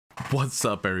What's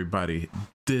up, everybody?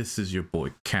 This is your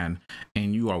boy Ken,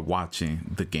 and you are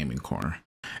watching The Gaming Corner.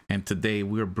 And today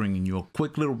we're bringing you a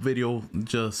quick little video,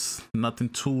 just nothing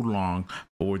too long,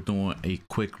 but we're doing a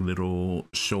quick little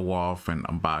show off and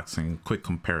unboxing, quick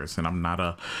comparison. I'm not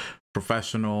a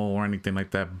professional or anything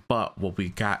like that, but what we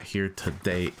got here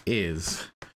today is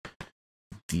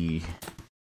the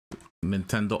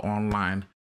Nintendo Online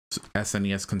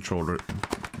SNES controller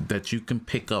that you can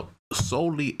pick up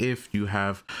solely if you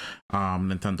have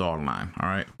Nintendo Online. All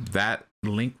right, that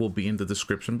link will be in the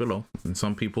description below, and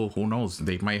some people, who knows,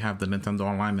 they might have the Nintendo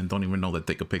Online and don't even know that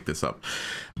they could pick this up.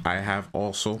 I have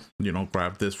also,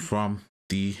 grabbed this from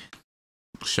the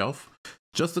shelf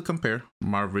just to compare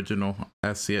my original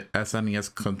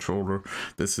SNES controller.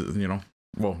 This is,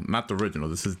 well, not the original,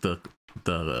 this is the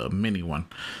mini one,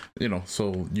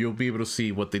 so you'll be able to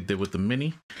see what they did with the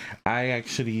mini. I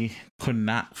actually could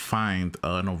not find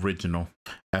an original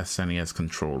SNES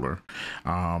controller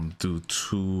due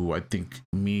to, I think,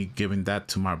 me giving that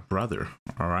to my brother.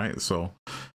 All right, so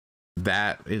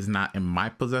that is not in my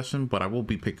possession, but I will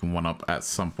be picking one up at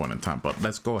some point in time. But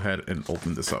let's go ahead and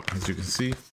open this up. As you can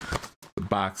see, the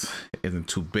box isn't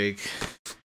too big,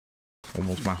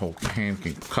 almost my whole hand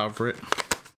can cover it.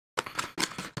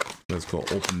 Let's go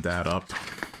open that up.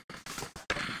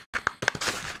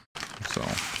 So,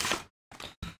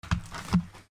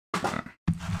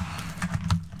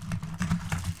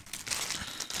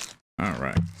 all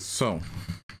right. So,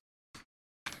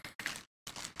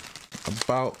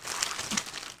 about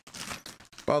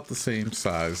the same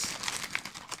size.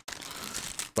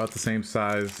 About the same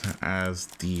size as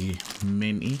the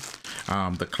mini,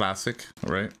 the classic,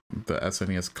 right? The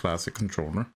SNES classic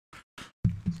controller.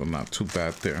 So not too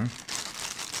bad there.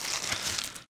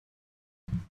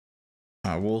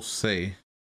 I will say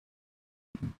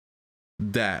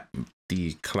that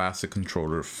the classic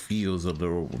controller feels a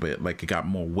little bit like it got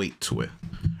more weight to it.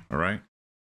 All right,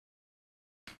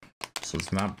 so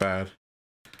it's not bad.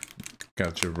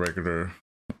 Got your regular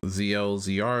ZL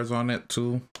ZRs on it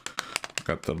too.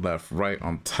 Got the left right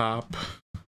on top,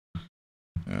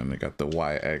 and they got the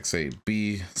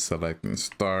YXAB, select and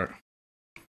start.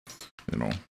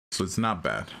 So it's not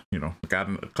bad. Got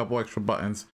a couple extra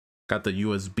buttons. Got the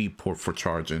USB port for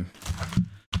charging.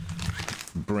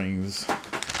 Brings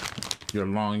your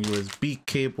long USB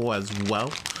cable as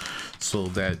well, so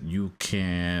that you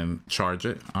can charge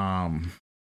it. I'm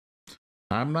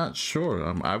not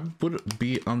sure. I would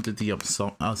be under the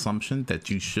assumption that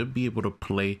you should be able to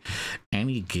play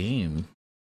any game,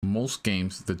 most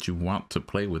games that you want to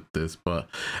play with this, but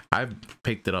I've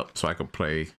picked it up so I could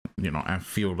play, and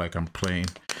feel like I'm playing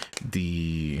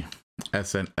the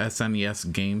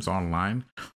SNES games online,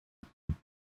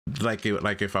 like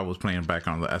if I was playing back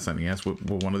on the SNES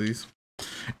with one of these.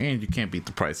 And you can't beat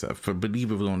the price up. I believe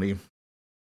it was only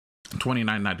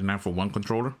 $29.99 for one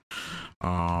controller.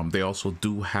 They also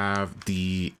do have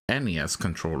the NES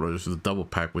controllers, the double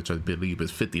pack, which I believe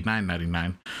is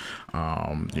 $59.99.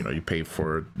 You pay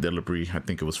for delivery. I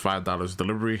think it was $5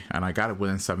 delivery, and I got it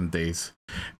within 7 days.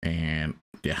 And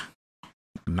yeah,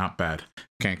 not bad.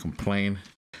 Can't complain.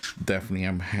 Definitely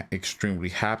am extremely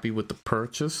happy with the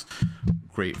purchase.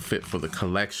 Great fit for the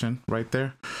collection right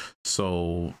there.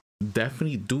 So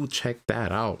definitely do check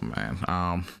that out, man.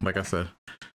 Like I said,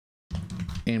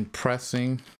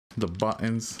 impressing. The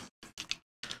buttons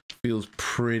feels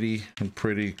pretty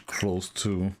close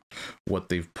to what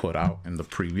they've put out in the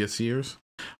previous years,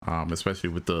 especially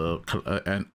with the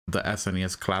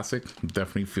SNES Classic.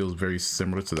 Definitely feels very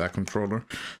similar to that controller.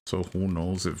 So who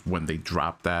knows if when they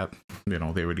drop that, they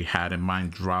already had in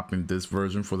mind dropping this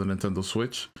version for the Nintendo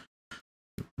Switch.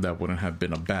 That wouldn't have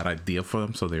been a bad idea for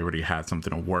them, so they already had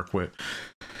something to work with.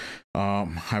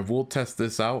 I will test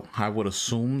this out. I would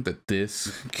assume that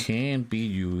this can be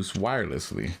used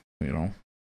wirelessly,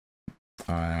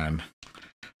 and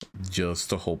just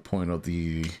the whole point of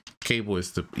the cable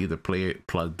is to either play it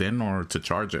plugged in or to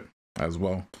charge it as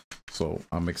well. So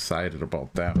I'm excited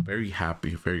about that. Very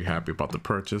happy about the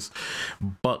purchase.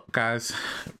 But guys,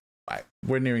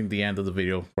 we're nearing the end of the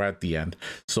video. We're at the end,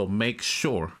 so make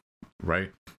sure,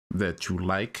 right, that you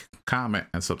like, comment,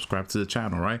 and subscribe to the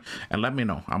channel, right? And let me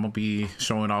know. I'm gonna be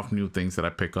showing off new things that I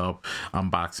pick up,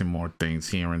 unboxing more things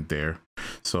here and there.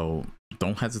 So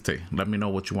don't hesitate. Let me know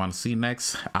what you want to see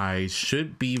next. I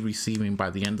should be receiving by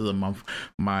the end of the month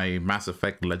my Mass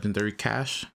Effect Legendary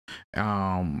Cache.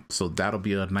 So that'll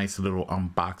be a nice little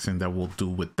unboxing that we'll do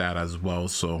with that as well.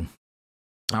 So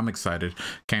I'm excited.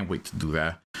 Can't wait to do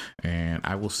that. And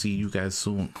I will see you guys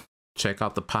soon. Check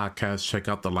out the podcast, check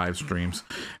out the live streams,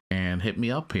 and hit me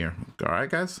up here. All right,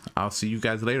 guys. I'll see you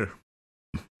guys later.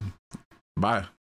 Bye.